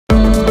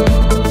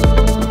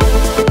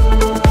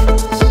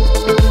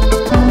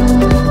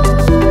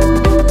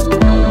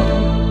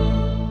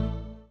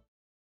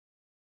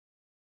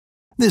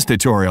This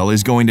tutorial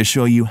is going to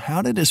show you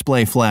how to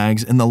display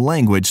flags in the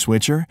language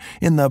switcher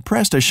in the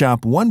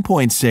PrestaShop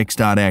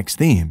 1.6.x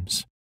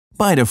themes.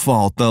 By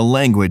default, the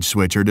language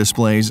switcher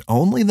displays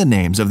only the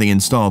names of the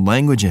installed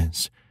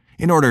languages.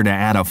 In order to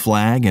add a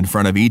flag in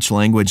front of each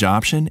language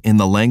option in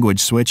the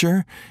language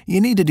switcher, you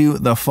need to do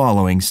the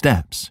following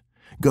steps.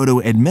 Go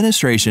to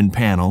Administration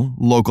Panel,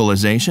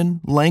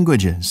 Localization,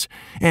 Languages,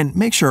 and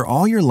make sure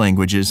all your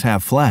languages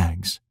have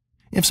flags.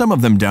 If some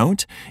of them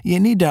don't, you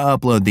need to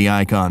upload the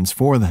icons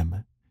for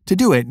them. To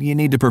do it, you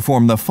need to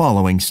perform the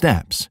following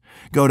steps.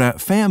 Go to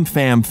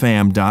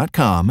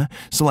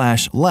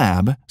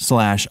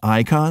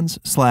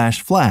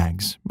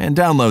famfam.com/lab/icons/flags and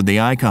download the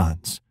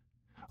icons.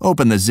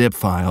 Open the zip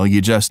file you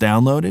just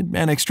downloaded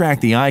and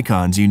extract the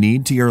icons you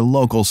need to your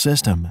local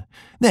system.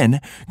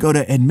 Then, go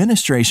to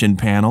Administration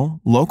Panel,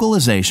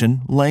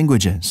 Localization,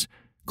 Languages.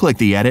 Click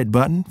the Edit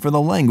button for the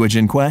language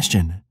in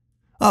question.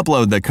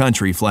 Upload the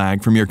country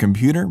flag from your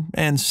computer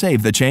and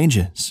save the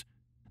changes.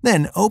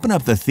 Then open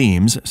up the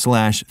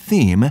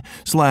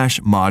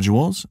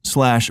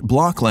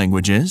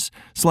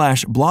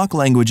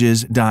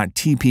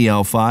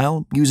themes/theme/modules/blocklanguages/blocklanguages.tpl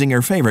file using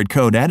your favorite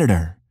code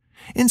editor.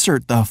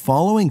 Insert the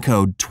following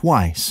code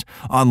twice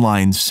on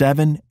lines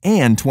 7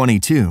 and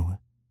 22.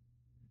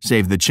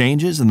 Save the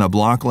changes in the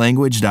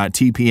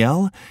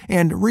blocklanguage.tpl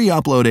and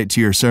re-upload it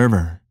to your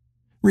server.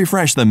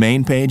 Refresh the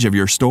main page of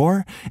your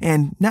store,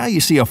 and now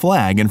you see a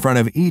flag in front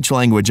of each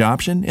language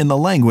option in the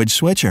language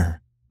switcher.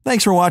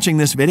 Thanks for watching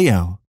this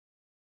video.